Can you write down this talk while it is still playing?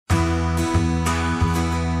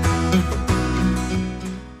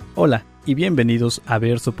Hola y bienvenidos a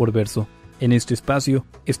Verso por Verso. En este espacio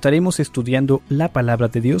estaremos estudiando la Palabra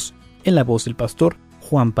de Dios en la voz del pastor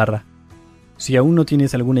Juan Parra. Si aún no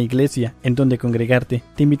tienes alguna iglesia en donde congregarte,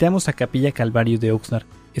 te invitamos a Capilla Calvario de Oxnard.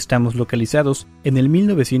 Estamos localizados en el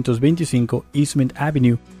 1925 Eastman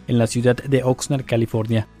Avenue, en la ciudad de Oxnard,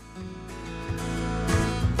 California.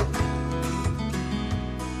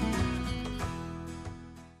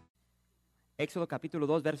 Éxodo capítulo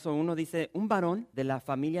 2, verso 1 dice: un varón de la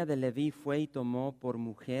familia de Leví fue y tomó por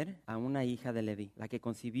mujer a una hija de Leví, la que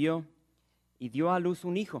concibió y dio a luz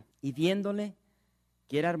un hijo, y viéndole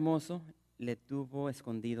que era hermoso, le tuvo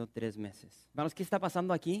escondido 3 meses. Vamos, ¿qué está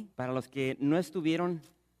pasando aquí? Para los que no estuvieron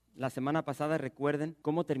la semana pasada, recuerden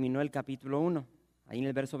cómo terminó el capítulo 1. Ahí en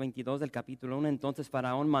el verso 22 del capítulo 1, entonces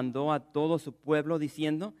Faraón mandó a todo su pueblo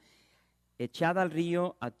diciendo: echad al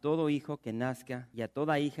río a todo hijo que nazca y a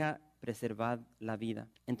toda hija preservad la vida.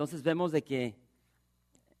 Entonces vemos de que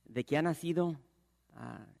ha nacido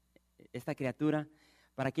esta criatura.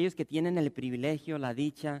 Para aquellos que tienen el privilegio, la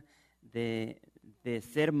dicha de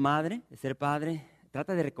ser madre, de ser padre,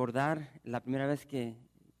 trata de recordar la primera vez que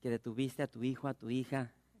detuviste a tu hijo, a tu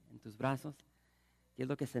hija en tus brazos. ¿Qué es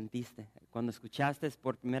lo que sentiste? Cuando escuchaste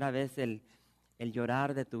por primera vez el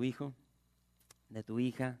llorar de tu hijo, de tu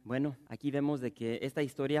hija. Bueno, aquí vemos de que esta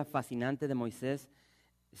historia fascinante de Moisés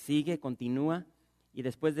sigue, continúa, y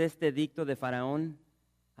después de este edicto de Faraón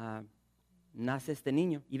nace este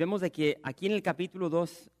niño. Y vemos de que aquí en el capítulo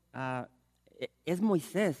 2 es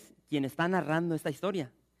Moisés quien está narrando esta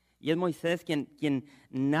historia. Y es Moisés quien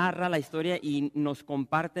narra la historia y nos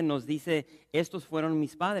comparte, nos dice: estos fueron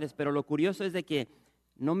mis padres. Pero lo curioso es de que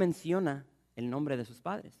no menciona el nombre de sus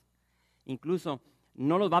padres. Incluso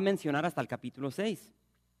no los va a mencionar hasta el capítulo 6.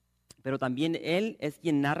 Pero también él es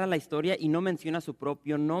quien narra la historia y no menciona su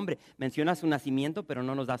propio nombre. Menciona su nacimiento, pero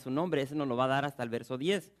no nos da su nombre. Ese nos lo va a dar hasta el verso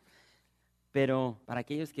 10. Pero para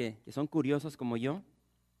aquellos que son curiosos como yo,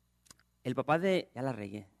 el papá ya la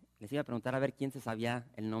regué. Les iba a preguntar a ver quién se sabía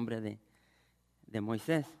el nombre de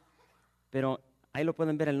Moisés. Pero ahí lo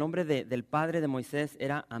pueden ver, el nombre del padre de Moisés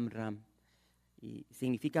era Amram. Y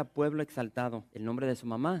significa pueblo exaltado. El nombre de su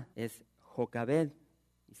mamá es Jocabed.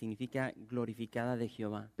 Y significa glorificada de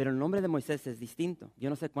Jehová. Pero el nombre de Moisés es distinto. Yo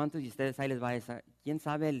no sé cuántos de ustedes ahí les va esa. ¿Quién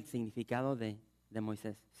sabe el significado de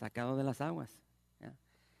Moisés? Sacado de las aguas. ¿Ya?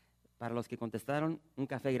 Para los que contestaron, un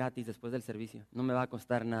café gratis después del servicio. No me va a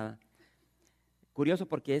costar nada. Curioso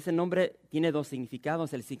porque ese nombre tiene 2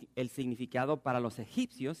 significados. El significado para los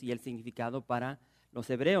egipcios y el significado para los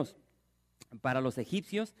hebreos. Para los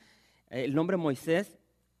egipcios, el nombre Moisés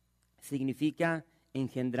significa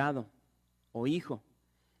engendrado o hijo.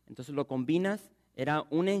 Entonces lo combinas, era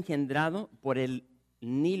un engendrado por el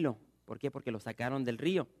Nilo. ¿Por qué? Porque lo sacaron del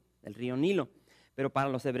río Nilo. Pero para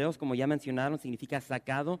los hebreos, como ya mencionaron, significa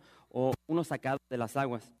sacado o uno sacado de las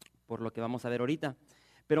aguas, por lo que vamos a ver ahorita.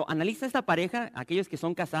 Pero analiza esta pareja, aquellos que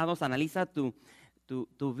son casados, analiza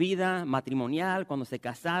tu vida matrimonial, cuando se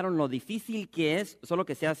casaron, lo difícil que es, solo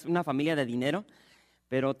que seas una familia de dinero,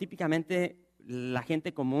 pero típicamente la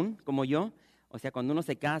gente común, como yo, o sea, cuando uno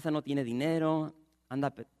se casa no tiene dinero,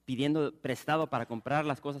 anda pidiendo prestado para comprar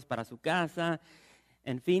las cosas para su casa,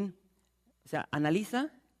 en fin. O sea,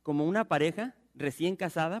 analiza como una pareja recién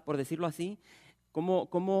casada, por decirlo así,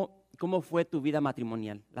 cómo fue tu vida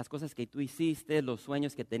matrimonial, las cosas que tú hiciste, los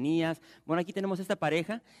sueños que tenías. Bueno, aquí tenemos esta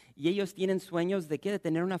pareja y ellos tienen sueños ¿de qué? De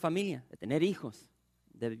tener una familia, de tener hijos,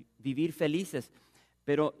 de vivir felices.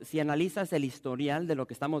 Pero si analizas el historial de lo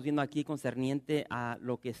que estamos viendo aquí concerniente a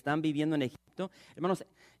lo que están viviendo en Egipto, hermanos,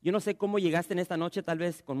 yo no sé cómo llegaste en esta noche, tal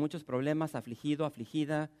vez con muchos problemas, afligido,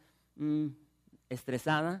 afligida,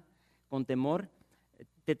 estresada, con temor.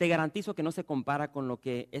 Te garantizo que no se compara con lo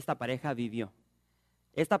que esta pareja vivió.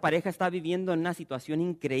 Esta pareja está viviendo en una situación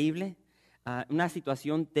increíble, una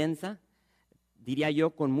situación tensa, diría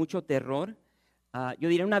yo, con mucho terror. Yo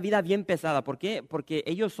diría una vida bien pesada. ¿Por qué? Porque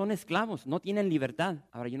ellos son esclavos, no tienen libertad.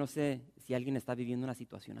 Ahora, yo no sé si alguien está viviendo una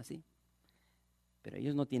situación así, pero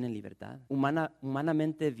ellos no tienen libertad.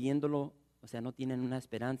 Humanamente viéndolo, o sea, no tienen una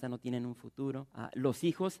esperanza, no tienen un futuro. Los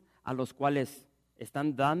hijos a los cuales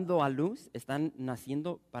están dando a luz, están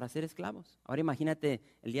naciendo para ser esclavos. Ahora imagínate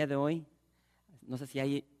el día de hoy, no sé si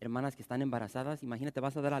hay hermanas que están embarazadas, imagínate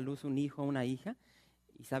vas a dar a luz un hijo o una hija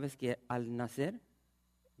y sabes que al nacer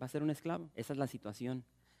va a ser un esclavo. Esa es la situación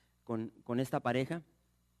con esta pareja.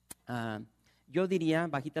 Yo diría,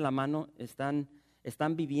 bajita la mano, están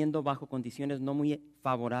viviendo bajo condiciones no muy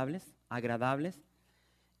favorables, agradables.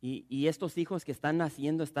 Y estos hijos que están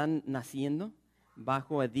naciendo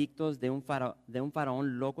bajo edictos de un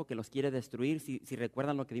faraón loco que los quiere destruir. Si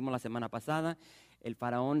recuerdan lo que vimos la semana pasada, el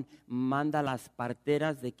faraón manda a las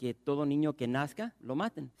parteras de que todo niño que nazca lo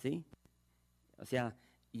maten, ¿sí? O sea,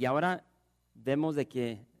 y ahora vemos de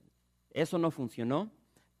que eso no funcionó,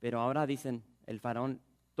 pero ahora dicen el faraón,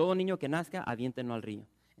 todo niño que nazca, aviéntenlo al río.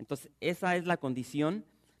 Entonces, esa es la condición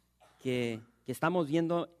que estamos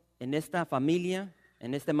viendo en esta familia,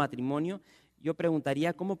 en este matrimonio. Yo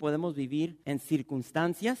preguntaría, ¿cómo podemos vivir en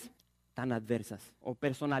circunstancias tan adversas? O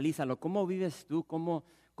personalízalo, ¿cómo vives tú?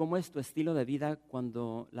 ¿Cómo es tu estilo de vida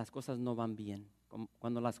cuando las cosas no van bien?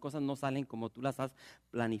 Cuando las cosas no salen como tú las has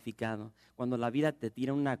planificado, cuando la vida te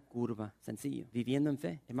tira una curva, sencillo, viviendo en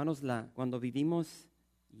fe. Hermanos, cuando vivimos,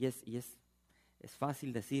 y es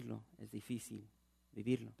fácil decirlo, es difícil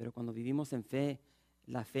vivirlo, pero cuando vivimos en fe,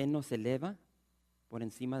 la fe nos eleva por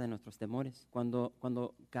encima de nuestros temores.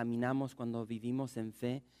 Cuando caminamos, cuando vivimos en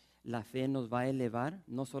fe, la fe nos va a elevar,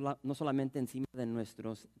 no solamente encima de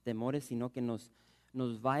nuestros temores, sino que nos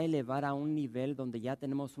va a elevar a un nivel donde ya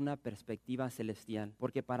tenemos una perspectiva celestial.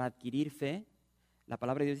 Porque para adquirir fe, la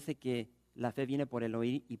palabra de Dios dice que la fe viene por el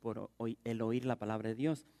oír y por el oír la palabra de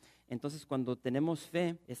Dios. Entonces, cuando tenemos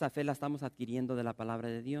fe, esa fe la estamos adquiriendo de la palabra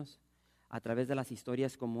de Dios, a través de las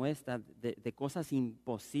historias como esta, de cosas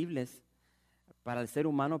imposibles para el ser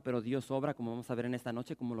humano, pero Dios obra, como vamos a ver en esta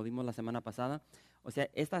noche, como lo vimos la semana pasada. O sea,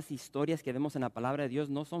 estas historias que vemos en la palabra de Dios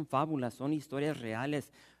no son fábulas, son historias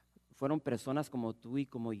reales. Fueron personas como tú y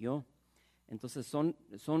como yo. Entonces son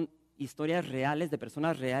historias reales de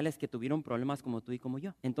personas reales que tuvieron problemas como tú y como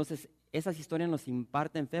yo. Entonces esas historias nos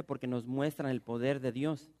imparten fe porque nos muestran el poder de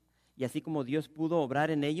Dios. Y así como Dios pudo obrar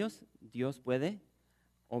en ellos, Dios puede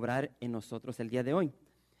obrar en nosotros el día de hoy.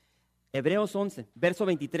 Hebreos 11, verso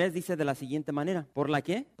 23 dice de la siguiente manera. ¿Por la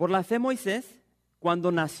qué? Por la fe Moisés,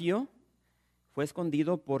 cuando nació, fue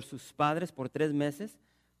escondido por sus padres por 3 meses,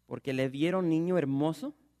 porque le vieron niño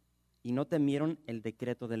hermoso y no temieron el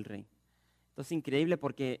decreto del rey. Entonces, increíble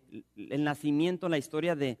porque el nacimiento, la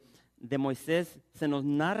historia de Moisés se nos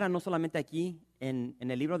narra no solamente aquí en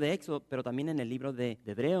el libro de Éxodo, pero también en el libro de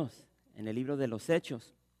Hebreos, en el libro de los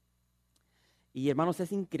Hechos. Y hermanos,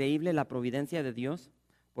 es increíble la providencia de Dios,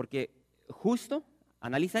 porque justo,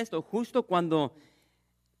 analiza esto, justo cuando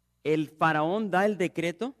el faraón da el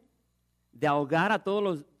decreto de ahogar a todos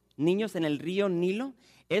los niños en el río Nilo,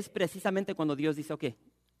 es precisamente cuando Dios dice, ok,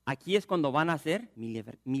 aquí es cuando van a ser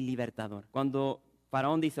mi libertador. Cuando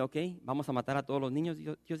faraón dice, ok, vamos a matar a todos los niños,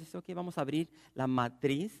 Dios dice, ok, vamos a abrir la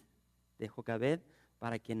matriz de Jocabed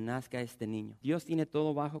para que nazca este niño. Dios tiene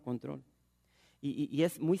todo bajo control. Y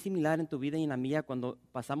es muy similar en tu vida y en la mía cuando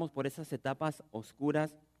pasamos por esas etapas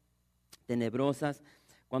oscuras, tenebrosas,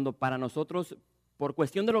 cuando para nosotros, por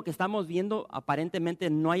cuestión de lo que estamos viendo, aparentemente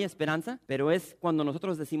no hay esperanza, pero es cuando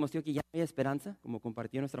nosotros decimos, tío, que ya no hay esperanza, como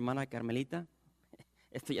compartió nuestra hermana Carmelita,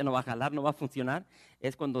 esto ya no va a jalar, no va a funcionar,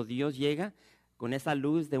 es cuando Dios llega con esa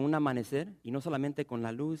luz de un amanecer, y no solamente con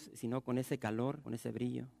la luz, sino con ese calor, con ese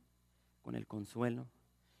brillo, con el consuelo,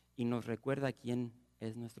 y nos recuerda quién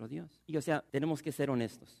es nuestro Dios. Y o sea, tenemos que ser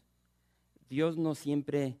honestos. Dios no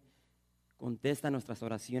siempre contesta nuestras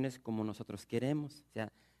oraciones como nosotros queremos. O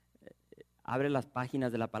sea, abre las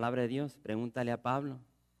páginas de la palabra de Dios, pregúntale a Pablo,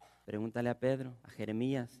 pregúntale a Pedro, a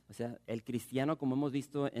Jeremías. O sea, el cristiano, como hemos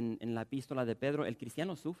visto en la epístola de Pedro, el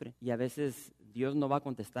cristiano sufre. Y a veces Dios no va a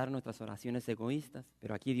contestar nuestras oraciones egoístas,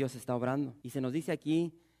 pero aquí Dios está obrando. Y se nos dice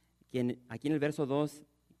aquí en el verso 2,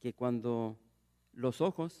 que cuando los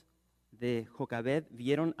ojos de Jocabed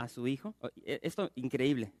vieron a su hijo, esto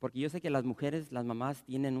increíble, porque yo sé que las mujeres, las mamás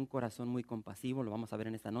tienen un corazón muy compasivo, lo vamos a ver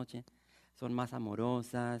en esta noche, son más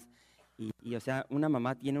amorosas, y o sea, una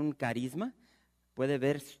mamá tiene un carisma, puede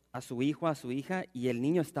ver a su hijo, a su hija, y el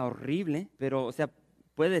niño está horrible, pero o sea,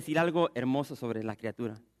 puede decir algo hermoso sobre la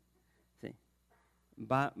criatura. Sí.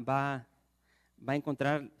 Va a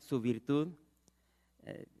encontrar su virtud.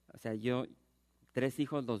 O sea, yo 3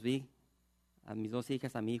 hijos los vi, a mis 2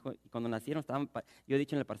 hijas, a mi hijo, y cuando nacieron yo he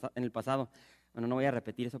dicho en el pasado, bueno, no voy a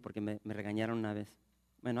repetir eso porque me regañaron una vez.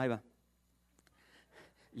 Bueno, ahí va.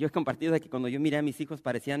 Yo he compartido de que cuando yo miré a mis hijos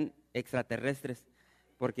parecían extraterrestres,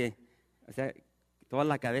 porque, o sea, toda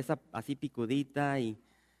la cabeza así picudita, y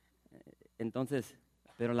entonces,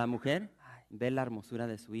 pero la mujer ve la hermosura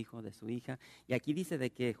de su hijo, de su hija, y aquí dice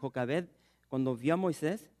de que Jocabed, cuando vio a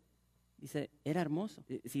Moisés, dice, era hermoso.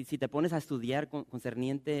 Si te pones a estudiar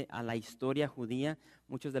concerniente a la historia judía,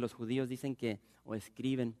 muchos de los judíos dicen o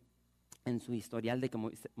escriben en su historial de que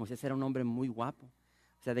Moisés era un hombre muy guapo.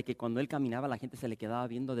 O sea, de que cuando él caminaba la gente se le quedaba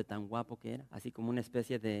viendo de tan guapo que era. Así como una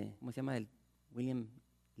especie de, ¿cómo se llama? El William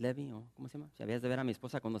Levy, o ¿cómo se llama? Si habías de ver a mi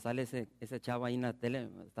esposa cuando sale ese chavo ahí en la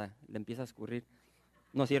tele, hasta le empieza a escurrir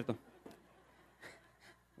No es cierto.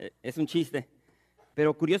 Es un chiste.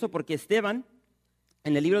 Pero curioso porque Esteban,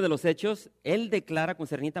 en el libro de los Hechos, él declara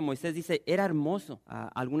concerniente a Moisés, dice, era hermoso.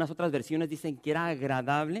 Algunas otras versiones dicen que era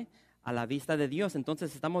agradable a la vista de Dios.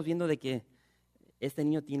 Entonces estamos viendo de que este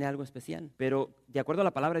niño tiene algo especial. Pero de acuerdo a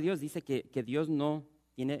la palabra de Dios, dice que Dios no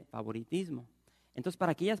tiene favoritismo. Entonces,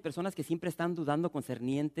 para aquellas personas que siempre están dudando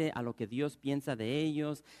concerniente a lo que Dios piensa de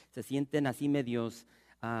ellos, se sienten así medios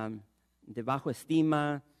de bajo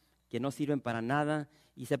estima, que no sirven para nada,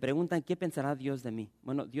 y se preguntan, ¿qué pensará Dios de mí?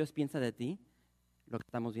 Bueno, Dios piensa de ti lo que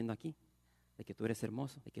estamos viendo aquí, de que tú eres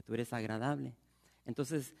hermoso, de que tú eres agradable.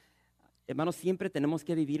 Entonces, hermanos, siempre tenemos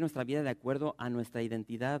que vivir nuestra vida de acuerdo a nuestra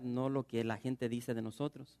identidad, no lo que la gente dice de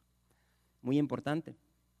nosotros. Muy importante.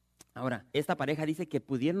 Ahora, esta pareja dice que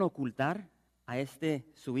pudieron ocultar a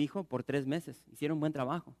su hijo por 3 meses. Hicieron buen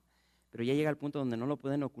trabajo, pero ya llega el punto donde no lo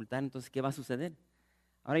pueden ocultar, entonces, ¿qué va a suceder?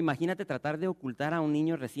 Ahora, imagínate tratar de ocultar a un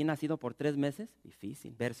niño recién nacido por 3 meses.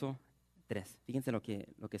 Difícil. Verso 3. Fíjense lo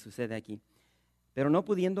que sucede aquí. Pero no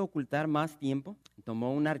pudiendo ocultar más tiempo,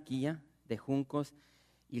 tomó una arquilla de juncos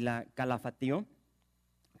y la calafateó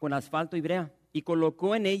con asfalto y brea y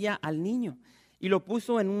colocó en ella al niño y lo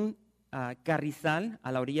puso en un carrizal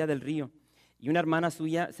a la orilla del río. Y una hermana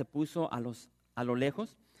suya se puso a lo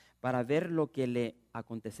lejos para ver lo que le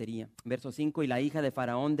acontecería. Verso 5, y la hija de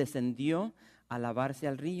Faraón descendió a lavarse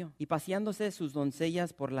al río. Y paseándose sus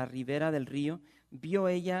doncellas por la ribera del río, vio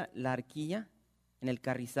ella la arquilla en el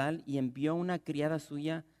carrizal y envió una criada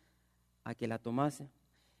suya a que la tomase.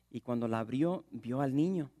 Y cuando la abrió, vio al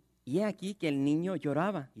niño. Y he aquí que el niño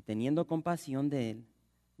lloraba. Y teniendo compasión de él,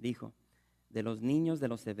 dijo, de los niños de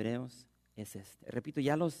los hebreos es este. Repito,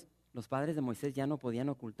 ya los padres de Moisés ya no podían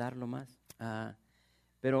ocultarlo más.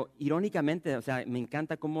 Pero irónicamente, o sea, me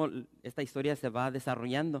encanta cómo esta historia se va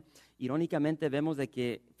desarrollando. Irónicamente vemos de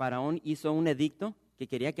que Faraón hizo un edicto que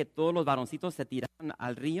quería que todos los varoncitos se tiraran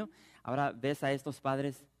al río. Ahora ves a estos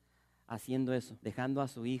padres haciendo eso, dejando a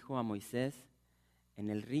su hijo, a Moisés,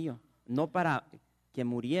 en el río. No para que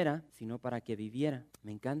muriera, sino para que viviera.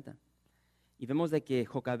 Me encanta. Y vemos de que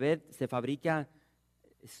Jocabed se fabrica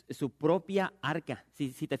su propia arca.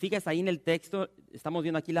 Si te fijas ahí en el texto, estamos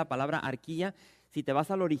viendo aquí la palabra arquilla. Si te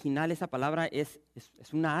vas al original, esa palabra es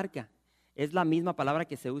una arca. Es la misma palabra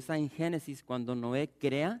que se usa en Génesis cuando Noé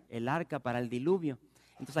crea el arca para el diluvio.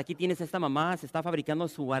 Entonces aquí tienes esta mamá, se está fabricando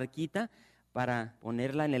su arquita para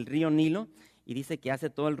ponerla en el río Nilo y dice que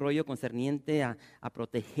hace todo el rollo concerniente a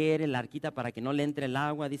proteger el arquita para que no le entre el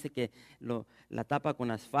agua. Dice que la tapa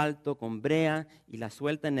con asfalto, con brea y la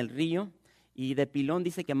suelta en el río. Y de pilón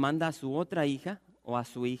dice que manda a su otra hija o a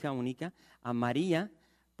su hija única, a María,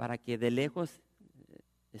 para que de lejos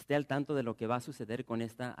esté al tanto de lo que va a suceder con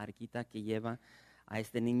esta arquita que lleva a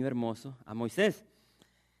este niño hermoso, a Moisés.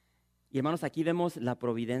 Y hermanos, aquí vemos la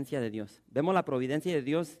providencia de Dios. Vemos la providencia de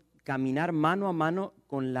Dios caminar mano a mano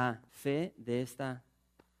con la fe de esta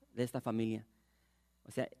familia.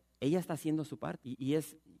 O sea, ella está haciendo su parte. Y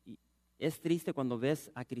es triste cuando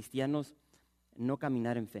ves a cristianos no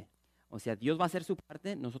caminar en fe. O sea, Dios va a hacer su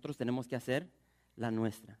parte, nosotros tenemos que hacer la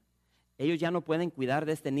nuestra. Ellos ya no pueden cuidar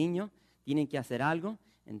de este niño, tienen que hacer algo.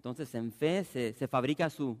 Entonces en fe se fabrica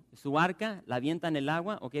su arca, la avienta en el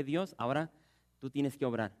agua. Ok, Dios, ahora tú tienes que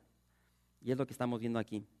obrar. Y es lo que estamos viendo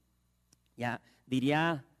aquí. Ya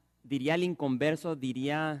diría el inconverso,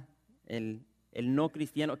 diría el no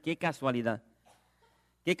cristiano, qué casualidad.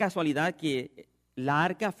 Qué casualidad que la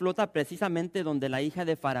arca flota precisamente donde la hija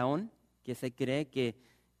de Faraón, que se cree que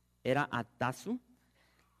era Atasu,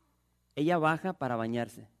 ella baja para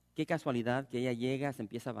bañarse. Qué casualidad que ella llega, se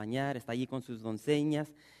empieza a bañar, está allí con sus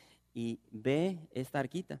doncellas y ve esta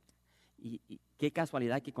arquita. Y qué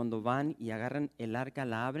casualidad que cuando van y agarran el arca,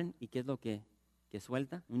 la abren, ¿y qué es lo que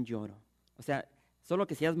suelta? Un lloro. O sea, solo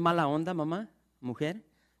que seas mala onda, mamá, mujer,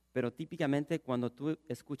 pero típicamente cuando tú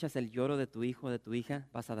escuchas el lloro de tu hijo o de tu hija,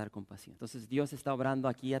 vas a dar compasión. Entonces Dios está obrando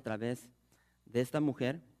aquí a través de esta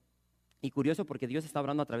mujer. Y curioso porque Dios está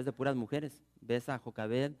obrando a través de puras mujeres. Ves a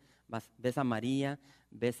Jocabed, ves a María,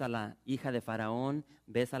 ves a la hija de Faraón,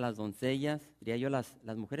 ves a las doncellas. Diría yo, las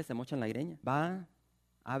mujeres se mochan la greña. Va,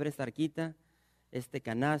 abre esta arquita, este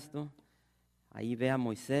canasto, ahí ve a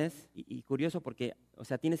Moisés. Y curioso porque, o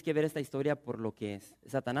sea, tienes que ver esta historia por lo que es.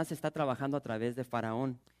 Satanás está trabajando a través de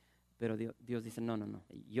Faraón, pero Dios dice, no,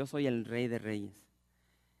 yo soy el rey de reyes.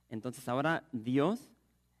 Entonces ahora Dios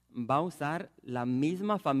va a usar la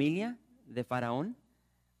misma familia de Faraón,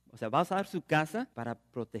 o sea, va a usar su casa para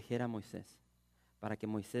proteger a Moisés, para que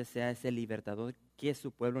Moisés sea ese libertador que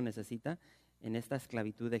su pueblo necesita en esta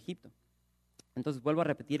esclavitud de Egipto. Entonces, vuelvo a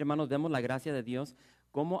repetir, hermanos, vemos la gracia de Dios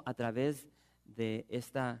como a través de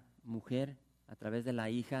esta mujer a través de la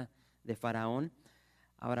hija de Faraón.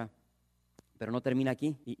 Ahora, pero no termina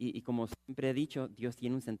aquí. Y como siempre he dicho, Dios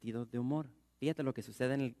tiene un sentido de humor. Fíjate lo que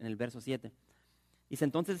sucede en el verso 7. Dice,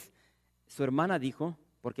 entonces su hermana dijo,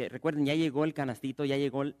 porque recuerden, ya llegó el canastito, ya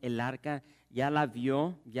llegó el arca, ya la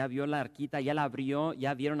vio, ya vio la arquita, ya la abrió,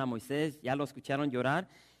 ya vieron a Moisés, ya lo escucharon llorar.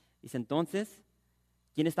 Dice, entonces,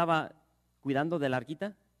 ¿quién estaba cuidando de la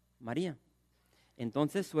arquita? María.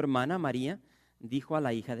 Entonces su hermana María dijo a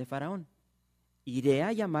la hija de Faraón, iré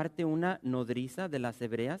a llamarte una nodriza de las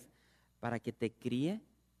hebreas para que te críe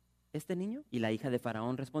este niño. Y la hija de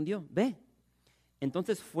Faraón respondió, ve.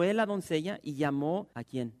 Entonces fue la doncella y llamó ¿a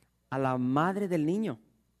quién? A la madre del niño,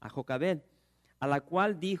 a Jocabed, a la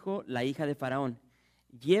cual dijo la hija de Faraón,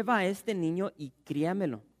 lleva a este niño y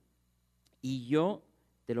críamelo, y yo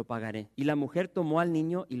te lo pagaré. Y la mujer tomó al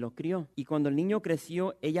niño y lo crió. Y cuando el niño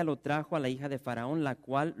creció, ella lo trajo a la hija de Faraón, la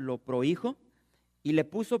cual lo prohijo y le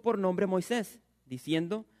puso por nombre Moisés,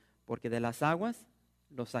 diciendo, porque de las aguas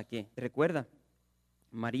lo saqué. Recuerda,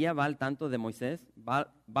 María va al tanto de Moisés,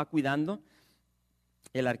 va cuidando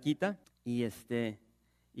el arquita y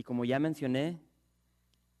como ya mencioné,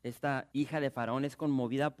 esta hija de Faraón es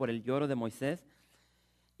conmovida por el lloro de Moisés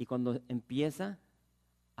y cuando empieza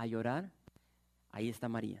a llorar, ahí está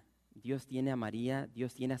María. Dios tiene a María,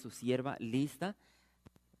 Dios tiene a su sierva lista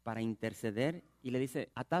para interceder y le dice,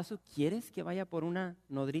 ¿acaso quieres que vaya por una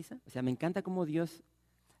nodriza? O sea, me encanta cómo Dios,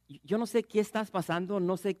 yo no sé qué estás pasando,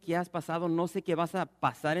 no sé qué has pasado, no sé qué vas a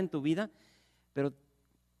pasar en tu vida, pero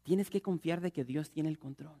tienes que confiar de que Dios tiene el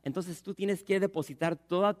control. Entonces tú tienes que depositar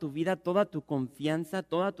toda tu vida, toda tu confianza,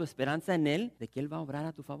 toda tu esperanza en Él, de que Él va a obrar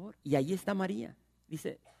a tu favor. Y ahí está María.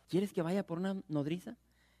 Dice, ¿quieres que vaya por una nodriza?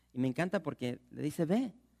 Y me encanta porque le dice,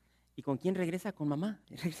 ve. ¿Y con quién regresa? Con mamá.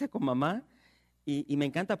 Regresa con mamá. Y me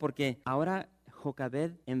encanta porque ahora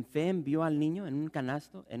Jocabed en fe envió al niño en un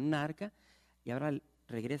canasto, en una arca, y ahora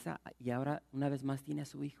regresa y ahora una vez más tiene a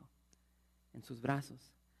su hijo en sus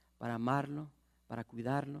brazos para amarlo, para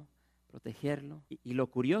cuidarlo, protegerlo. Y lo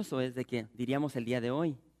curioso es de que, diríamos el día de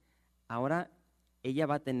hoy, ahora ella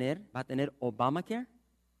va a tener Obamacare,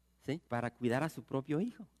 ¿sí? Para cuidar a su propio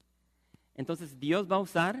hijo. Entonces Dios va a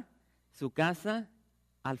usar su casa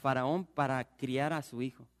al faraón para criar a su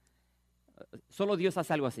hijo. Solo Dios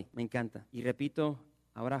hace algo así, me encanta. Y repito,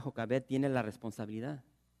 ahora Jocabed tiene la responsabilidad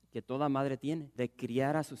que toda madre tiene de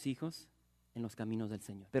criar a sus hijos en los caminos del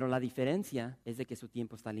Señor. Pero la diferencia es de que su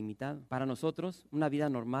tiempo está limitado. Para nosotros, una vida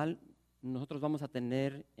normal, nosotros vamos a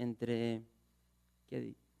tener entre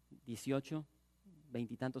 18,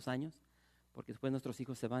 20 y tantos años, porque después nuestros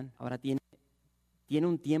hijos se van. Ahora tiene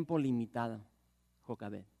un tiempo limitado,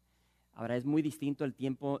 Jocabed. Ahora es muy distinto el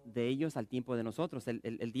tiempo de ellos al tiempo de nosotros.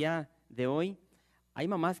 El día de hoy hay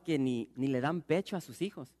mamás que ni le dan pecho a sus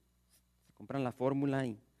hijos. Se compran la fórmula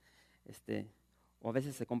o a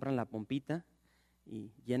veces se compran la pompita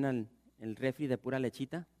y llenan el refri de pura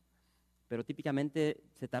lechita, pero típicamente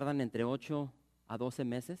se tardan entre 8 a 12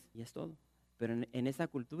 meses y es todo. Pero en esa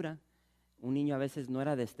cultura, un niño a veces no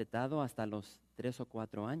era destetado hasta los 3 o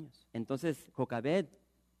 4 años. Entonces, Jocabed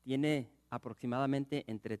tiene aproximadamente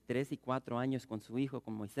entre 3 y 4 años con su hijo,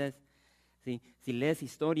 con Moisés. ¿Sí? Si lees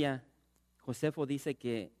historia, Josefo dice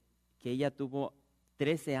que ella tuvo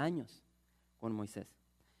 13 años con Moisés.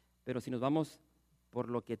 Pero si nos vamos por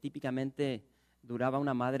lo que típicamente duraba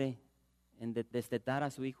una madre en destetar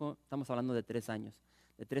a su hijo, estamos hablando de 3 años,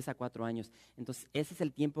 de 3 a 4 años. Entonces, ese es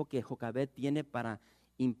el tiempo que Jocabed tiene para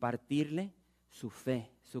impartirle su fe,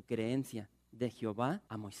 su creencia de Jehová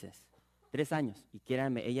a Moisés. 3 años. Y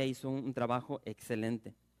créanme, ella hizo un trabajo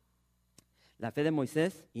excelente. La fe de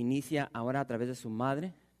Moisés inicia ahora a través de su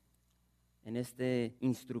madre en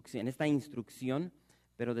esta instrucción,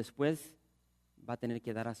 pero después va a tener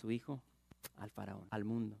que dar a su hijo al faraón, al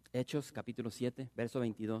mundo. Hechos capítulo 7, verso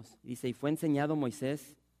 22. Dice, y fue enseñado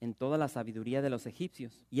Moisés en toda la sabiduría de los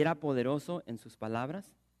egipcios, y era poderoso en sus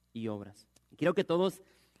palabras y obras. Creo que todos,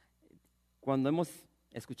 cuando hemos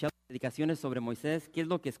escuchado predicaciones sobre Moisés, ¿qué es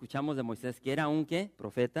lo que escuchamos de Moisés? Que era un ¿qué?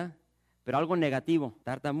 Profeta, pero algo negativo,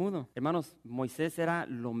 tartamudo. Hermanos, Moisés era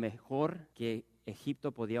lo mejor que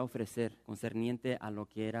Egipto podía ofrecer concerniente a lo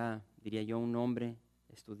que era, diría yo, un hombre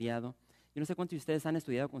estudiado. Yo no sé cuántos de ustedes han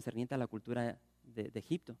estudiado concerniente a la cultura de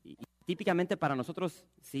Egipto. Y típicamente para nosotros,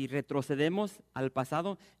 si retrocedemos al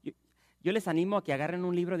pasado, yo les animo a que agarren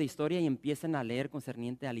un libro de historia y empiecen a leer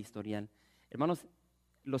concerniente al historial. Hermanos,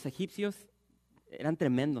 los egipcios eran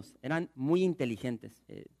tremendos, eran muy inteligentes.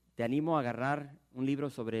 Te animo a agarrar un libro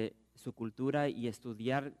sobre su cultura y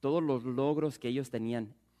estudiar todos los logros que ellos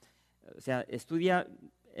tenían. O sea, estudia,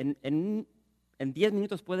 en 10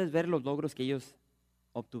 minutos puedes ver los logros que ellos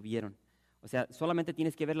obtuvieron. O sea, solamente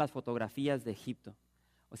tienes que ver las fotografías de Egipto.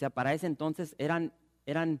 O sea, para ese entonces eran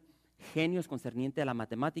genios concerniente a la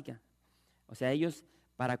matemática. O sea, ellos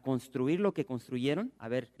para construir lo que construyeron, a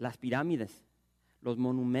ver, las pirámides, los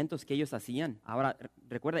monumentos que ellos hacían. Ahora,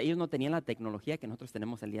 recuerda, ellos no tenían la tecnología que nosotros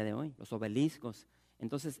tenemos el día de hoy, los obeliscos.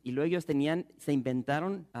 Entonces, y luego ellos se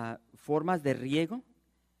inventaron formas de riego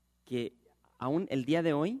que aún el día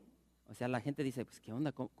de hoy, o sea, la gente dice, pues, ¿qué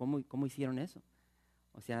onda? ¿Cómo hicieron eso?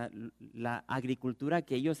 O sea, la agricultura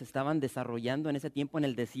que ellos estaban desarrollando en ese tiempo en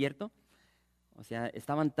el desierto, o sea,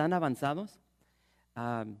 estaban tan avanzados.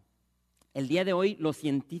 El día de hoy, los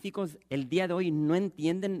científicos, el día de hoy no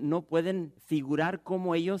entienden, no pueden figurar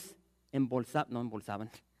cómo ellos embalsamaban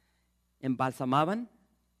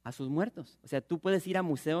a sus muertos. O sea, tú puedes ir a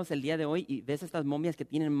museos el día de hoy y ves estas momias que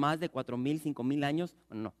tienen más de 4,000, 5,000 años,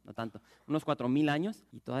 bueno, no tanto, unos 4,000 años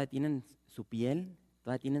y todavía tienen su piel,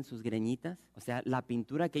 todavía tienen sus greñitas. O sea, la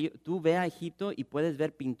pintura tú ve a Egipto y puedes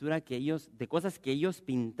ver pintura de cosas que ellos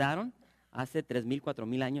pintaron hace 3,000,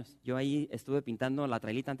 4,000 años. Yo ahí estuve pintando la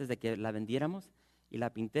trailita antes de que la vendiéramos y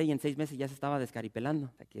la pinté y en 6 meses ya se estaba descaripelando.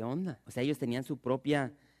 O sea, ¿qué onda? O sea, ellos tenían su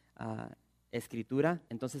propia escritura.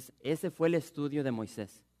 Entonces, ese fue el estudio de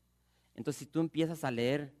Moisés. Entonces, si tú empiezas a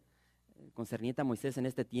leer concerniente a Moisés en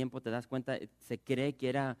este tiempo, te das cuenta, se cree que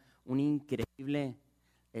era un increíble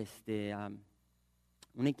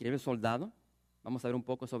soldado. Vamos a ver un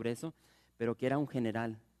poco sobre eso, pero que era un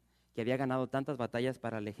general que había ganado tantas batallas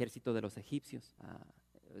para el ejército de los egipcios.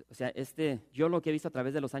 O sea, yo lo que he visto a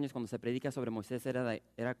través de los años cuando se predica sobre Moisés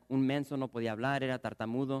era un menso, no podía hablar, era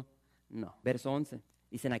tartamudo. No. Verso 11.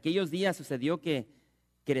 Dice, en aquellos días sucedió que,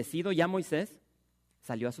 crecido ya Moisés,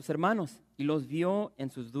 salió a sus hermanos y los vio en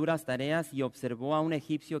sus duras tareas y observó a un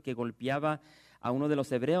egipcio que golpeaba a uno de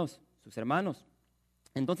los hebreos, sus hermanos.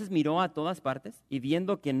 Entonces miró a todas partes y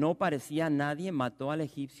viendo que no parecía nadie, mató al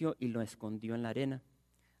egipcio y lo escondió en la arena.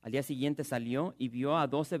 Al día siguiente salió y vio a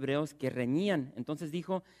 2 hebreos que reñían. Entonces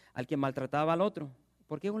dijo al que maltrataba al otro,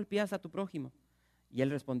 ¿por qué golpeas a tu prójimo? Y él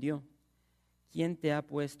respondió, ¿quién te ha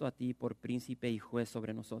puesto a ti por príncipe y juez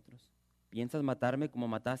sobre nosotros? ¿Piensas matarme como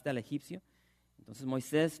mataste al egipcio? Entonces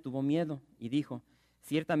Moisés tuvo miedo y dijo,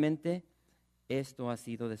 ciertamente esto ha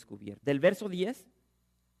sido descubierto. Del verso 10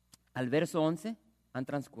 al verso 11 han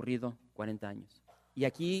transcurrido 40 años. Y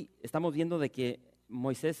aquí estamos viendo de que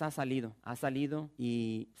Moisés ha salido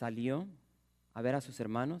y salió a ver a sus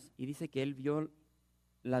hermanos y dice que él vio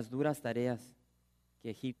las duras tareas que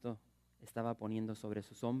Egipto estaba poniendo sobre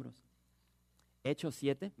sus hombros. Hechos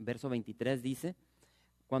 7, verso 23 dice,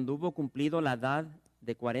 cuando hubo cumplido la edad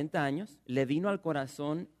de 40 años, le vino al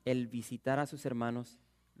corazón el visitar a sus hermanos,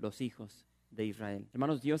 los hijos de Israel.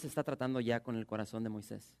 Hermanos, Dios está tratando ya con el corazón de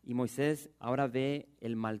Moisés. Y Moisés ahora ve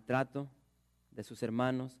el maltrato de sus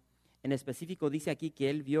hermanos. En específico dice aquí que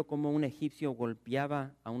él vio cómo un egipcio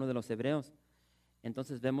golpeaba a uno de los hebreos.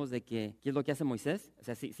 Entonces vemos de que, ¿qué es lo que hace Moisés? O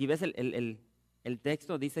sea, si ves el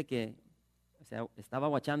texto, dice que, o sea, estaba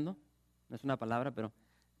guachando, no es una palabra, pero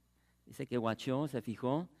dice que guachó, se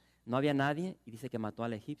fijó, no había nadie y dice que mató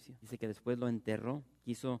al egipcio. Dice que después lo enterró,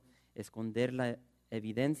 quiso esconder la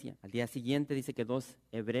evidencia. Al día siguiente dice que 2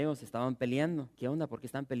 hebreos estaban peleando. ¿Qué onda? ¿Por qué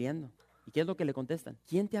están peleando? ¿Y qué es lo que le contestan?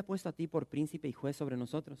 ¿Quién te ha puesto a ti por príncipe y juez sobre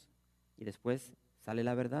nosotros? Y después sale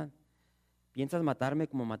la verdad. ¿Piensas matarme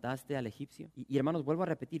como mataste al egipcio? Y hermanos, vuelvo a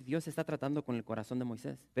repetir, Dios está tratando con el corazón de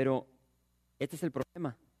Moisés. Pero este es el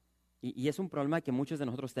problema. Y es un problema que muchos de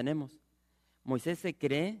nosotros tenemos. Moisés se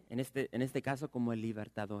cree, en este caso, como el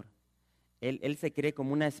libertador. Él se cree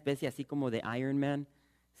como una especie así como de Iron Man,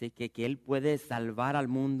 ¿sí? que él puede salvar al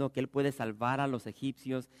mundo, que él puede salvar a los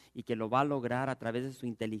egipcios y que lo va a lograr a través de su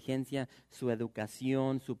inteligencia, su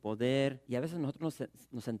educación, su poder. Y a veces nosotros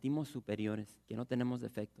nos sentimos superiores, que no tenemos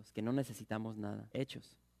defectos, que no necesitamos nada.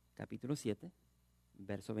 Hechos, capítulo 7,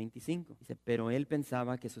 verso 25. Dice, pero él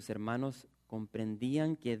pensaba que sus hermanos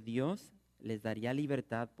comprendían que Dios les daría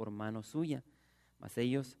libertad por mano suya, mas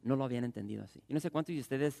ellos no lo habían entendido así. Y no sé cuántos de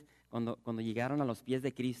ustedes cuando llegaron a los pies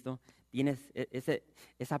de Cristo tienes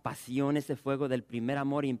esa pasión, ese fuego del primer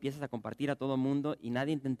amor y empiezas a compartir a todo mundo y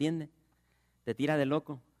nadie te entiende, te tira de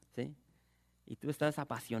loco, ¿sí? Y tú estás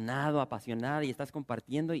apasionado, apasionada y estás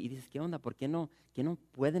compartiendo y dices, ¿qué onda? ¿Por qué no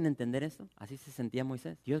pueden entender esto? Así se sentía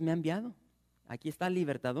Moisés. Dios me ha enviado, aquí está el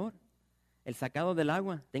libertador, el sacado del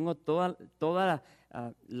agua, tengo toda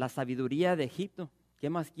la sabiduría de Egipto. ¿Qué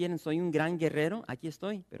más quieren? Soy un gran guerrero, aquí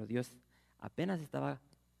estoy. Pero Dios apenas estaba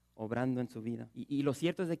obrando en su vida. Y lo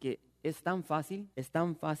cierto es de que es tan fácil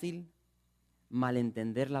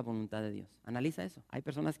malentender la voluntad de Dios. Analiza eso. Hay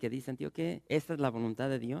personas que dicen, tío, que esta es la voluntad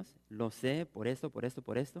de Dios, lo sé por esto,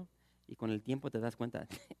 y con el tiempo te das cuenta,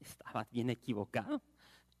 estabas bien equivocado.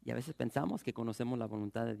 Y a veces pensamos que conocemos la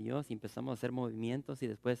voluntad de Dios y empezamos a hacer movimientos y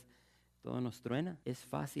después todo nos truena. Es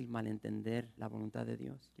fácil malentender la voluntad de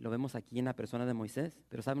Dios. Y lo vemos aquí en la persona de Moisés.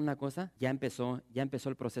 Pero ¿saben una cosa? Ya empezó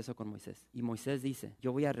el proceso con Moisés. Y Moisés dice,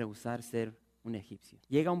 yo voy a rehusar ser un egipcio.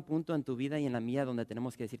 Llega un punto en tu vida y en la mía donde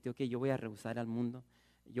tenemos que decirte, ok, yo voy a rehusar al mundo.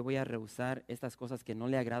 Yo voy a rehusar estas cosas que no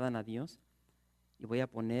le agradan a Dios. Y voy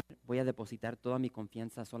a depositar toda mi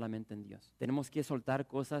confianza solamente en Dios. Tenemos que soltar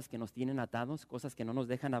cosas que nos tienen atados, cosas que no nos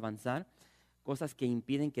dejan avanzar, cosas que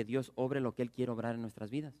impiden que Dios obre lo que Él quiere obrar en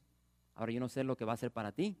nuestras vidas. Ahora yo no sé lo que va a hacer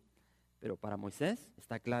para ti, pero para Moisés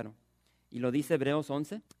está claro. Y lo dice Hebreos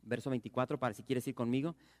 11, verso 24, para si quieres ir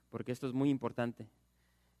conmigo, porque esto es muy importante.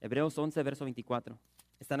 Hebreos 11, verso 24.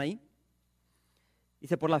 ¿Están ahí?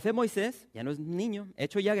 Dice, por la fe Moisés, ya no es niño,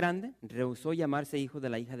 hecho ya grande, rehusó llamarse hijo de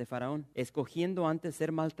la hija de Faraón, escogiendo antes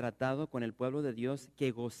ser maltratado con el pueblo de Dios que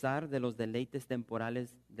gozar de los deleites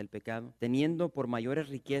temporales del pecado, teniendo por mayores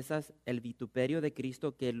riquezas el vituperio de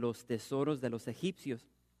Cristo que los tesoros de los egipcios,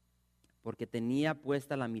 porque tenía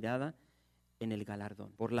puesta la mirada en el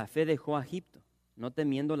galardón. Por la fe dejó a Egipto, no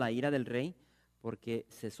temiendo la ira del rey, porque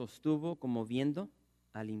se sostuvo como viendo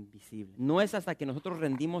al invisible. No es hasta que nosotros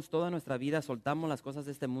rendimos toda nuestra vida, soltamos las cosas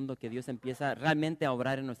de este mundo, que Dios empieza realmente a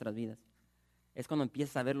obrar en nuestras vidas. Es cuando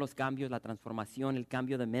empiezas a ver los cambios, la transformación, el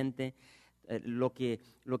cambio de mente, lo que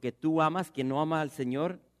tú amas, que no ama al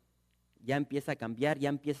Señor, ya empieza a cambiar, ya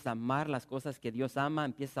empiezas a amar las cosas que Dios ama,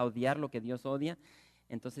 empiezas a odiar lo que Dios odia.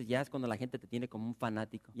 Entonces ya es cuando la gente te tiene como un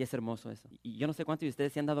fanático. Y es hermoso eso. Y yo no sé cuántos de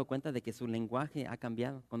ustedes se han dado cuenta de que su lenguaje ha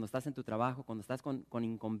cambiado. Cuando estás en tu trabajo, cuando estás con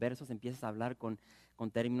inconversos, empiezas a hablar con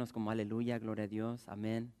términos como aleluya, gloria a Dios,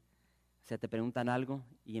 amén. O sea, te preguntan algo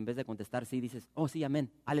y en vez de contestar sí, dices, oh sí,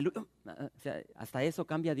 amén, aleluya. O sea, hasta eso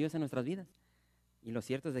cambia Dios en nuestras vidas. Y lo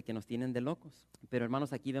cierto es de que nos tienen de locos. Pero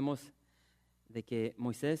hermanos, aquí vemos de que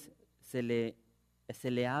Moisés se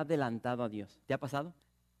le ha adelantado a Dios. ¿Te ha pasado?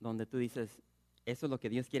 Donde tú dices, eso es lo que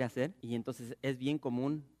Dios quiere hacer, y entonces es bien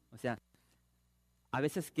común, o sea, a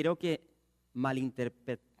veces creo que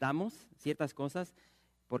malinterpretamos ciertas cosas,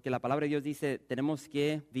 porque la palabra de Dios dice, tenemos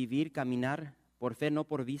que vivir, caminar por fe, no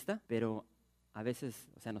por vista, pero a veces,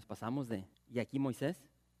 o sea, nos pasamos y aquí Moisés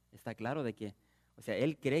está claro de que, o sea,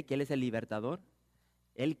 él cree que él es el libertador,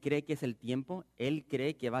 él cree que es el tiempo, él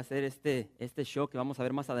cree que va a ser este show que vamos a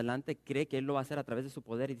ver más adelante, cree que él lo va a hacer a través de su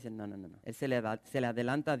poder, y dice, no, él se le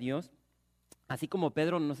adelanta a Dios. Así como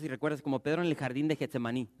Pedro, no sé si recuerdas, como Pedro en el jardín de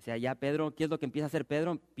Getsemaní. O sea, ya Pedro, ¿qué es lo que empieza a hacer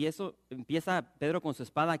Pedro? Empieza Pedro con su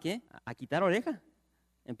espada, ¿qué? A quitar oreja.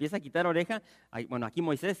 Empieza a quitar oreja. Bueno, aquí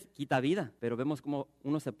Moisés quita vida, pero vemos cómo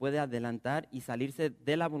uno se puede adelantar y salirse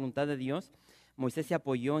de la voluntad de Dios. Moisés se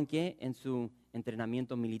apoyó ¿en qué? En su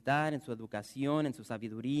entrenamiento militar, en su educación, en su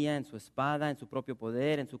sabiduría, en su espada, en su propio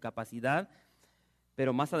poder, en su capacidad.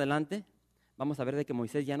 Pero más adelante vamos a ver de que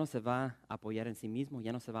Moisés ya no se va a apoyar en sí mismo,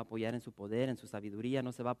 ya no se va a apoyar en su poder, en su sabiduría,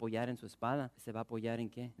 no se va a apoyar en su espada, se va a apoyar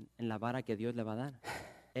 ¿en qué? En la vara que Dios le va a dar.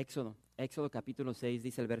 Éxodo capítulo 6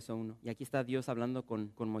 dice el verso 1, y aquí está Dios hablando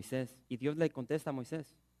con Moisés, y Dios le contesta a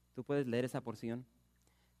Moisés, tú puedes leer esa porción,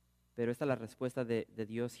 pero esta es la respuesta de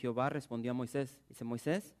Dios. Jehová respondió a Moisés, dice,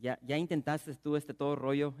 Moisés, ya intentaste tú este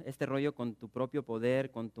rollo con tu propio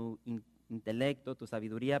poder, con tu intelecto, tu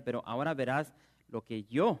sabiduría, pero ahora verás lo que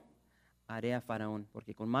yo haré a Faraón,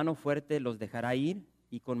 porque con mano fuerte los dejará ir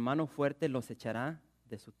y con mano fuerte los echará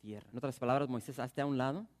de su tierra. En otras palabras, Moisés, hazte a un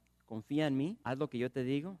lado, confía en mí, haz lo que yo te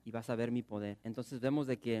digo y vas a ver mi poder. Entonces vemos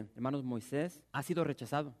de que, hermanos, Moisés ha sido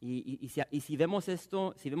rechazado. Y si vemos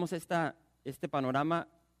esto, si vemos este panorama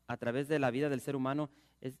a través de la vida del ser humano,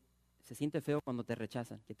 se siente feo cuando te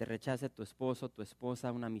rechazan, que te rechace tu esposo, tu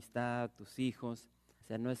esposa, una amistad, tus hijos. O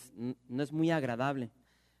sea, no es muy agradable.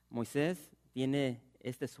 Moisés tiene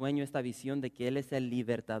este sueño, esta visión de que él es el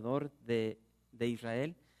libertador de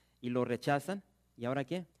Israel, y lo rechazan. ¿Y ahora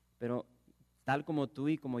qué? Pero tal como tú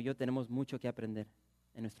y como yo tenemos mucho que aprender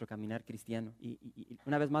en nuestro caminar cristiano. Y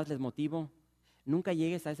una vez más les motivo, nunca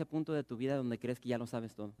llegues a ese punto de tu vida donde crees que ya lo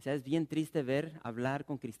sabes todo. O sea, es bien triste hablar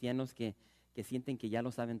con cristianos que sienten que ya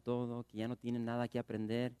lo saben todo, que ya no tienen nada que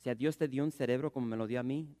aprender. O sea, Dios te dio un cerebro como me lo dio a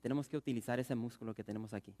mí, tenemos que utilizar ese músculo que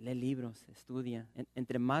tenemos aquí. Lee libros, estudia.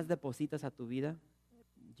 Entre más depositas a tu vida,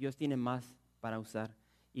 Dios tiene más para usar.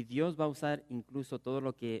 Y Dios va a usar incluso todo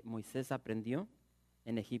lo que Moisés aprendió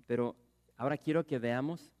en Egipto. Pero ahora quiero que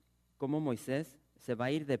veamos cómo Moisés se va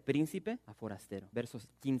a ir de príncipe a forastero. Versos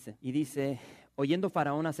 15. Y dice, oyendo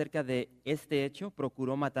Faraón acerca de este hecho,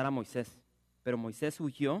 procuró matar a Moisés. Pero Moisés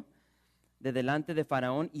huyó de delante de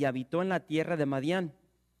Faraón y habitó en la tierra de Madián.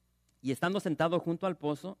 Y estando sentado junto al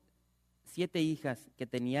pozo, 7 hijas que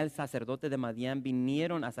tenía el sacerdote de Madián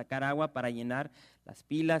vinieron a sacar agua para llenar las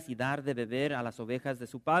pilas y dar de beber a las ovejas de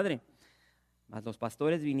su padre. Mas los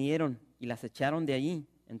pastores vinieron y las echaron de allí.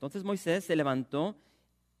 Entonces Moisés se levantó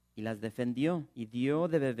y las defendió y dio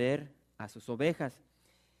de beber a sus ovejas.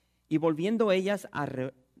 Y volviendo ellas a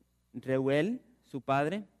Reuel, su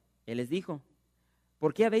padre, él les dijo: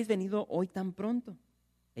 ¿por qué habéis venido hoy tan pronto?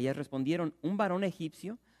 Ellas respondieron: un varón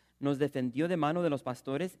egipcio nos defendió de mano de los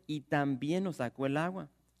pastores y también nos sacó el agua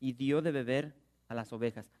y dio de beber a las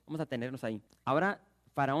ovejas. Vamos a tenernos ahí. Ahora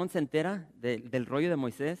Faraón se entera del rollo de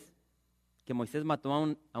Moisés, que Moisés mató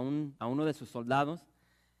a uno de sus soldados.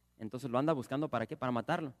 Entonces lo anda buscando, ¿para qué? Para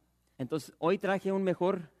matarlo. Entonces hoy traje un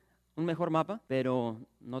mejor mapa, pero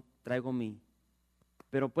no traigo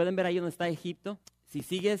Pero pueden ver ahí donde está Egipto. Si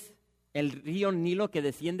sigues el río Nilo que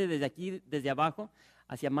desciende desde aquí, desde abajo,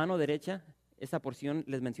 hacia mano derecha, esa porción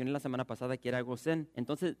les mencioné la semana pasada que era Gosén.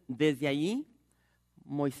 Entonces desde allí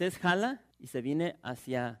Moisés jala y se viene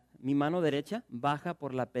hacia mi mano derecha, baja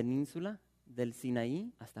por la península del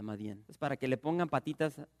Sinaí hasta Madián. Es para que le pongan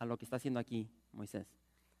patitas a lo que está haciendo aquí Moisés.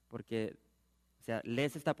 Porque, o sea,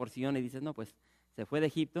 lees esta porción y dices, no, pues se fue de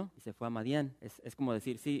Egipto y se fue a Madián. Es como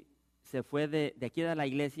decir, sí, se fue de aquí de la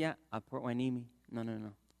iglesia a Port Hueneme.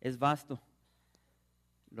 No. Es vasto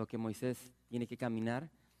lo que Moisés tiene que caminar.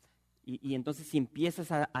 Y entonces si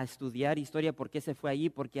empiezas a estudiar historia, ¿por qué se fue allí?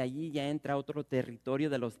 Porque allí ya entra otro territorio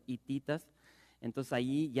de los hititas. Entonces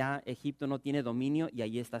allí ya Egipto no tiene dominio y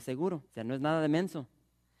allí está seguro. O sea, no es nada de menso.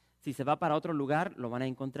 Si se va para otro lugar, lo van a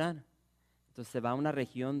encontrar. Entonces se va a una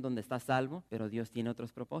región donde está salvo, pero Dios tiene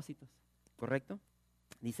otros propósitos. ¿Correcto?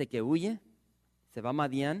 Dice que huye, se va a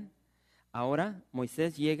Madián. Ahora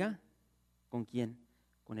Moisés llega, ¿con quién?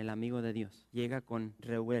 Con el amigo de Dios. Llega con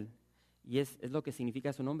Reuel. Y es lo que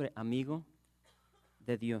significa su nombre, amigo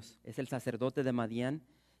de Dios. Es el sacerdote de Madián.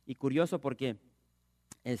 Y curioso porque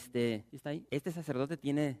 ¿está ahí? Este sacerdote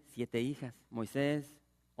tiene 7 hijas. Moisés,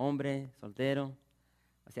 hombre, soltero.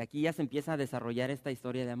 O sea, aquí ya se empieza a desarrollar esta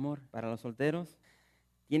historia de amor para los solteros.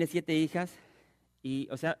 Tiene 7 hijas y,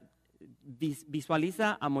 o sea,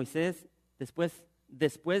 visualiza a Moisés después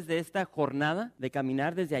de esta jornada de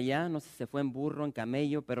caminar desde allá. No sé si se fue en burro, en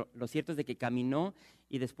camello, pero lo cierto es de que caminó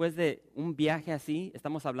y después de un viaje así,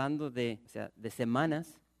 estamos hablando de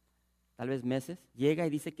semanas, tal vez meses, llega y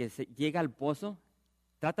dice que llega al pozo.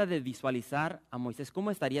 Trata de visualizar a Moisés.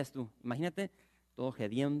 ¿Cómo estarías tú? Imagínate todo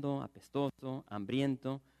hediondo, apestoso,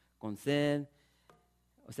 hambriento, con sed.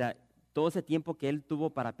 O sea, todo ese tiempo que él tuvo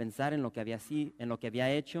para pensar en lo que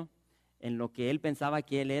había hecho, en lo que él pensaba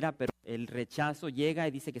que él era, pero el rechazo llega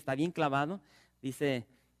y dice que está bien clavado. Dice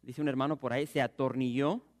un hermano por ahí, se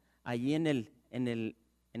atornilló allí en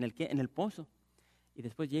el pozo. Y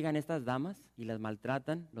después llegan estas damas y las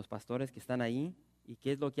maltratan, los pastores que están ahí. ¿Y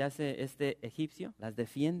qué es lo que hace este egipcio? Las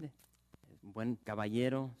defiende. Es un buen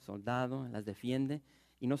caballero, soldado, las defiende.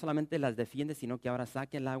 Y no solamente las defiende, sino que ahora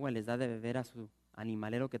saca el agua y les da de beber a su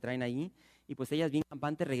animalero que traen ahí. Y pues ellas bien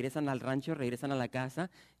campantes regresan al rancho, regresan a la casa.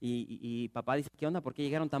 Y papá dice, ¿qué onda? ¿Por qué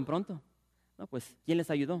llegaron tan pronto? No, pues, ¿quién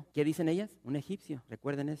les ayudó? ¿Qué dicen ellas? Un egipcio,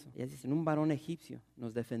 recuerden eso. Ellas dicen, un varón egipcio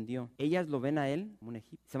nos defendió. Ellas lo ven a él como un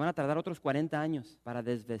egipcio. Se van a tardar otros 40 años para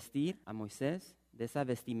desvestir a Moisés de esa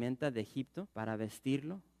vestimenta de Egipto para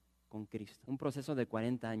vestirlo con Cristo. Un proceso de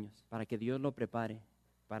 40 años para que Dios lo prepare,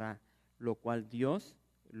 para lo cual Dios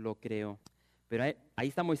lo creó. Pero ahí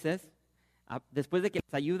está Moisés. Después de que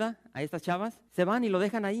les ayuda a estas chavas, se van y lo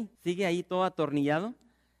dejan ahí. Sigue ahí todo atornillado.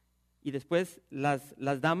 Y después las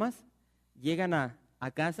damas llegan a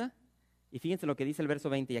casa. Y fíjense lo que dice el verso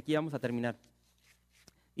 20. Y aquí vamos a terminar.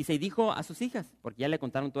 Dice, y dijo a sus hijas, porque ya le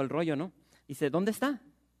contaron todo el rollo, ¿no? Dice, ¿dónde está?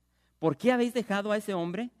 ¿Por qué habéis dejado a ese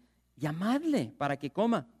hombre? Llamadle para que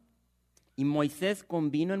coma. Y Moisés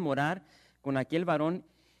convino en morar con aquel varón,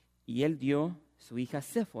 y él dio su hija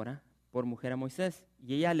Séfora por mujer a Moisés.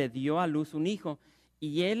 Y ella le dio a luz un hijo,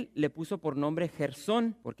 y él le puso por nombre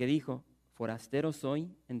Gersón, porque dijo, forastero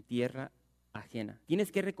soy en tierra ajena.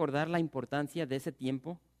 Tienes que recordar la importancia de ese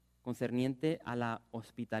tiempo concerniente a la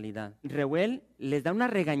hospitalidad. Reuel les da una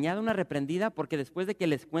regañada, una reprendida, porque después de que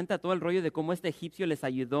les cuenta todo el rollo de cómo este egipcio les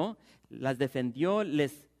ayudó, las defendió,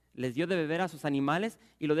 les dio de beber a sus animales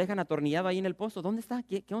y lo dejan atornillado ahí en el pozo. ¿Dónde está?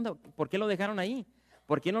 ¿Qué onda? ¿Por qué lo dejaron ahí?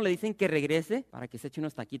 ¿Por qué no le dicen que regrese para que se eche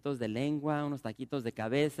unos taquitos de lengua, unos taquitos de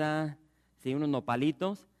cabeza, ¿sí? Unos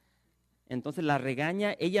nopalitos? Entonces la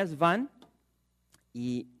regaña, ellas van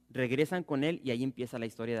y regresan con él y ahí empieza la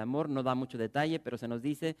historia de amor. No da mucho detalle, pero se nos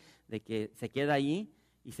dice de que se queda ahí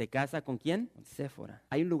y se casa ¿con quién? Con Séfora.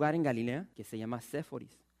 Hay un lugar en Galilea que se llama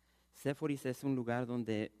Séforis. Séforis es un lugar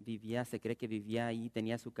donde se cree que vivía ahí,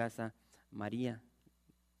 tenía su casa María,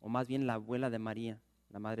 o más bien la abuela de María,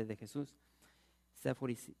 la madre de Jesús.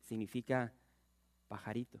 Séfori significa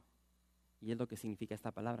pajarito, y es lo que significa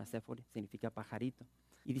esta palabra, Séfori, significa pajarito.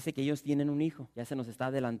 Y dice que ellos tienen un hijo, ya se nos está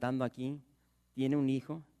adelantando aquí, tiene un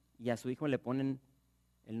hijo, y a su hijo le ponen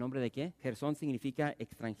el nombre de ¿qué? Gersón significa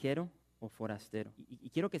extranjero o forastero. Y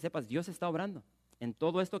quiero que sepas, Dios está obrando. En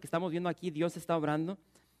todo esto que estamos viendo aquí, Dios está obrando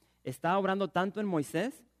tanto en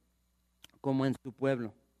Moisés como en su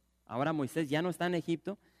pueblo. Ahora Moisés ya no está en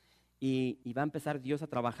Egipto y va a empezar Dios a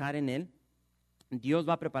trabajar en él. Dios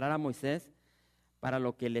va a preparar a Moisés para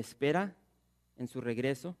lo que le espera en su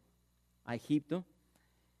regreso a Egipto.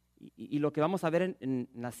 Y lo que vamos a ver en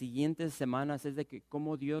las siguientes semanas es de que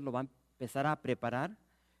cómo Dios lo va a empezar a preparar,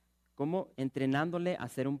 como entrenándole a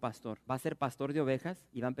ser un pastor. Va a ser pastor de ovejas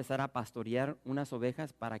y va a empezar a pastorear unas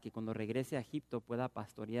ovejas para que cuando regrese a Egipto pueda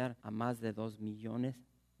pastorear a más de 2 millones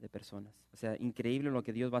de personas. O sea, increíble lo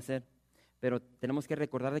que Dios va a hacer. Pero tenemos que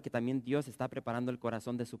recordar de que también Dios está preparando el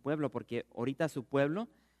corazón de su pueblo, porque ahorita su pueblo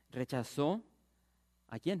rechazó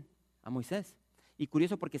 ¿a quién? A Moisés. Y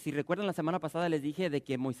curioso porque si recuerdan la semana pasada les dije de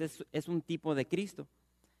que Moisés es un tipo de Cristo.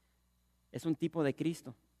 Es un tipo de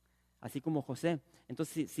Cristo, así como José.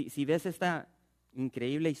 Entonces, si ves esta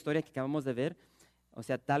increíble historia que acabamos de ver, o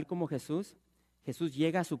sea, tal como Jesús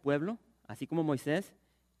llega a su pueblo, así como Moisés,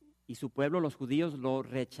 y su pueblo, los judíos, lo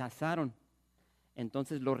rechazaron.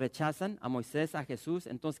 Entonces lo rechazan a Moisés, a Jesús.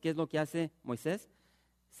 Entonces, ¿qué es lo que hace Moisés?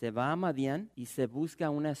 Se va a Madián y se busca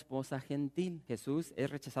una esposa gentil. Jesús es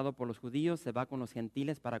rechazado por los judíos, se va con los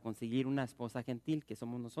gentiles para conseguir una esposa gentil, que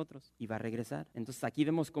somos nosotros, y va a regresar. Entonces aquí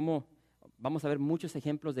vemos cómo, vamos a ver muchos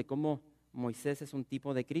ejemplos de cómo Moisés es un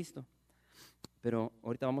tipo de Cristo. Pero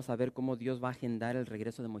ahorita vamos a ver cómo Dios va a agendar el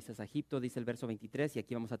regreso de Moisés a Egipto, dice el verso 23, y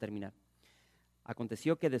aquí vamos a terminar.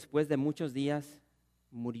 Aconteció que después de muchos días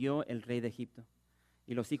murió el rey de Egipto,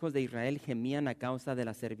 y los hijos de Israel gemían a causa de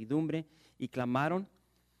la servidumbre y clamaron,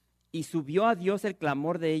 y subió a Dios el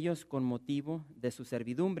clamor de ellos con motivo de su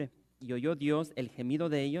servidumbre. Y oyó Dios el gemido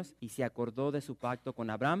de ellos y se acordó de su pacto con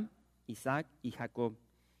Abraham, Isaac y Jacob.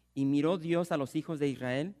 Y miró Dios a los hijos de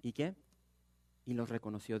Israel, ¿y qué? Y los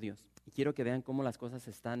reconoció Dios. Y quiero que vean cómo las cosas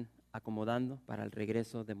se están acomodando para el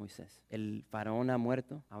regreso de Moisés. El faraón ha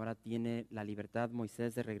muerto, ahora tiene la libertad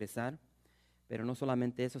Moisés de regresar, pero no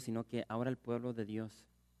solamente eso, sino que ahora el pueblo de Dios,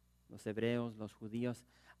 los hebreos, los judíos,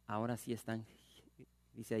 ahora sí están,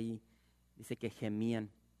 dice ahí, dice que gemían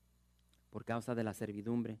por causa de la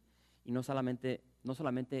servidumbre. Y no solamente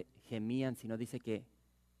gemían, sino dice que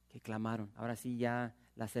clamaron. Ahora sí ya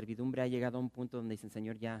la servidumbre ha llegado a un punto donde dicen,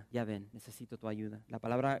 Señor, ya ven, necesito tu ayuda. La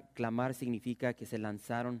palabra clamar significa que se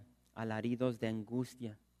lanzaron alaridos de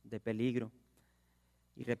angustia, de peligro.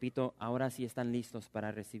 Y repito, ahora sí están listos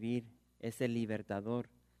para recibir ese libertador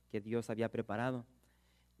que Dios había preparado.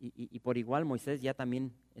 Y por igual Moisés ya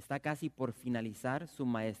también está casi por finalizar su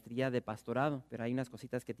maestría de pastorado, pero hay unas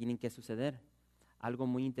cositas que tienen que suceder. Algo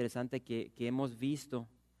muy interesante que hemos visto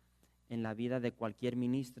en la vida de cualquier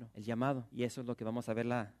ministro, el llamado. Y eso es lo que vamos a ver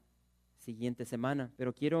la siguiente semana.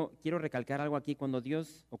 Pero quiero recalcar algo aquí. Cuando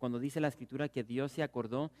Dios, o cuando dice la Escritura que Dios se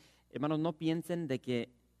acordó, hermanos, no piensen de que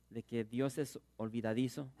Dios es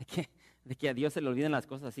olvidadizo, de que a Dios se le olvidan las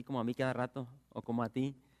cosas, así como a mí cada rato, o como a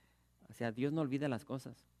ti. O sea, Dios no olvida las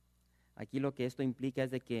cosas. Aquí lo que esto implica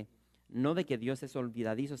es de que, no de que Dios es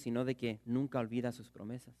olvidadizo, sino de que nunca olvida sus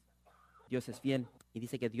promesas. Dios es fiel y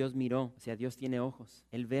dice que Dios miró, o sea, Dios tiene ojos.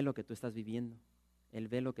 Él ve lo que tú estás viviendo, Él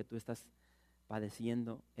ve lo que tú estás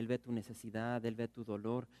padeciendo, Él ve tu necesidad, Él ve tu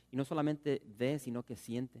dolor. Y no solamente ve, sino que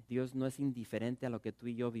siente. Dios no es indiferente a lo que tú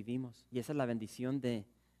y yo vivimos. Y esa es la bendición de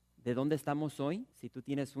dónde estamos hoy. Si tú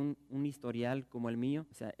tienes un historial como el mío,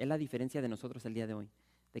 o sea, es la diferencia de nosotros el día de hoy.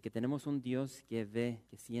 De que tenemos un Dios que ve,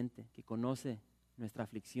 que siente, que conoce nuestra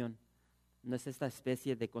aflicción. No es esta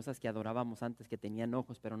especie de cosas que adorábamos antes, que tenían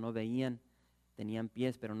ojos pero no veían, tenían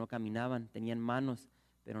pies pero no caminaban, tenían manos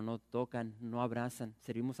pero no tocan, no abrazan.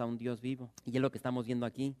 Servimos a un Dios vivo. Y es lo que estamos viendo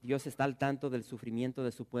aquí. Dios está al tanto del sufrimiento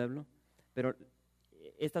de su pueblo, pero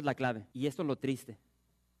esta es la clave. Y esto es lo triste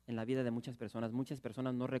en la vida de muchas personas. Muchas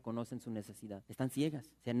personas no reconocen su necesidad. Están ciegas.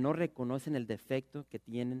 O sea, no reconocen el defecto que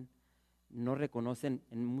tienen. No reconocen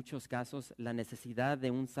en muchos casos la necesidad de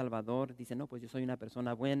un Salvador. Dicen, no, pues yo soy una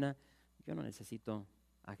persona buena, yo no necesito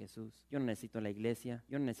a Jesús, yo no necesito la iglesia,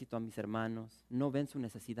 yo no necesito a mis hermanos. No ven su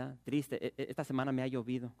necesidad. Triste, esta semana me ha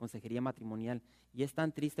llovido consejería matrimonial y es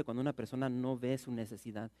tan triste cuando una persona no ve su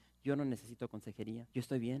necesidad. Yo no necesito consejería, yo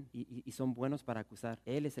estoy bien y son buenos para acusar.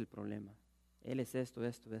 Él es el problema, él es esto.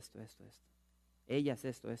 Ella es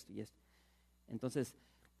esto y esto. Entonces,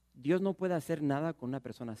 Dios no puede hacer nada con una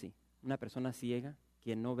persona así. Una persona ciega,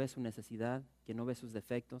 que no ve su necesidad, que no ve sus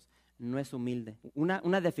defectos, no es humilde.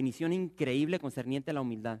 Una definición increíble concerniente a la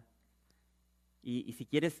humildad. Y si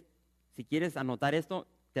quieres anotar esto,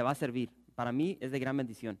 te va a servir. Para mí es de gran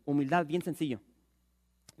bendición. Humildad, bien sencillo.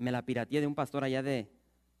 Me la pirateé de un pastor allá de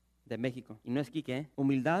México. Y no es Quique, ¿eh?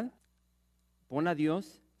 Humildad, pon a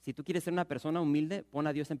Dios. Si tú quieres ser una persona humilde, pon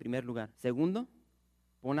a Dios en primer lugar. Segundo,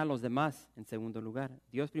 pon a los demás en segundo lugar.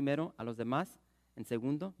 Dios primero, a los demás en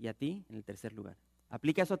segundo y a ti en el tercer lugar.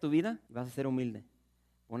 Aplica eso a tu vida y vas a ser humilde.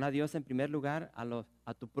 Pon a Dios en primer lugar,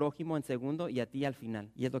 a tu prójimo en segundo y a ti al final.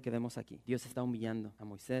 Y es lo que vemos aquí. Dios está humillando a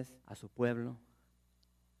Moisés, a su pueblo.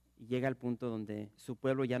 Y llega al punto donde su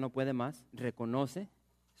pueblo ya no puede más, reconoce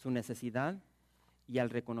su necesidad. Y al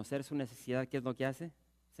reconocer su necesidad, ¿qué es lo que hace?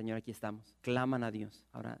 Señor, aquí estamos. Claman a Dios.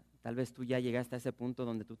 Ahora, tal vez tú ya llegaste a ese punto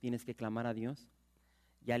donde tú tienes que clamar a Dios.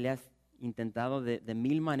 Ya le has intentado de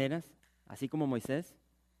 1000 maneras, así como Moisés.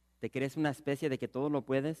 Te crees una especie de que todo lo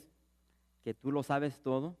puedes, que tú lo sabes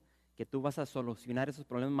todo, que tú vas a solucionar esos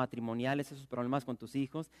problemas matrimoniales, esos problemas con tus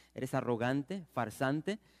hijos. Eres arrogante,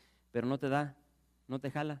 farsante, pero no te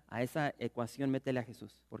jala. A esa ecuación métele a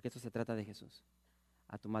Jesús, porque eso se trata de Jesús.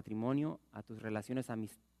 A tu matrimonio, a tus relaciones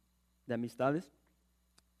de amistades,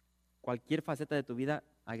 cualquier faceta de tu vida,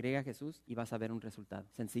 agrega a Jesús y vas a ver un resultado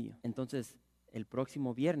sencillo. Entonces, el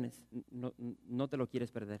próximo viernes no te lo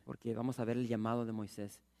quieres perder, porque vamos a ver el llamado de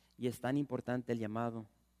Moisés. Y es tan importante el llamado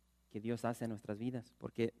que Dios hace en nuestras vidas,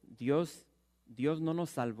 porque Dios no nos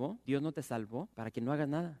salvó, Dios no te salvó para que no hagas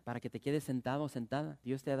nada, para que te quedes sentado o sentada.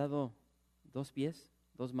 Dios te ha dado 2 pies,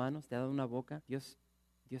 2 manos, te ha dado una boca. Dios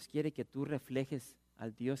quiere que tú reflejes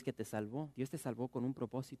al Dios que te salvó. Dios te salvó con un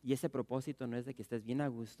propósito, y ese propósito no es de que estés bien a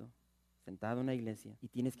gusto, sentado en una iglesia, y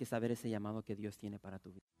tienes que saber ese llamado que Dios tiene para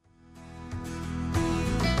tu vida.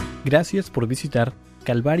 Gracias por visitar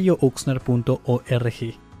calvariooxnard.org.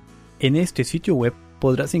 En este sitio web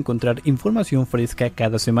podrás encontrar información fresca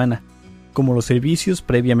cada semana, como los servicios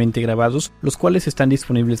previamente grabados, los cuales están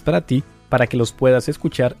disponibles para ti para que los puedas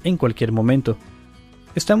escuchar en cualquier momento.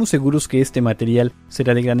 Estamos seguros que este material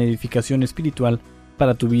será de gran edificación espiritual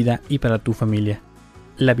para tu vida y para tu familia.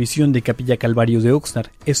 La visión de Capilla Calvario de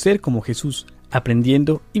Oxnard es ser como Jesús,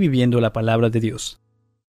 aprendiendo y viviendo la palabra de Dios.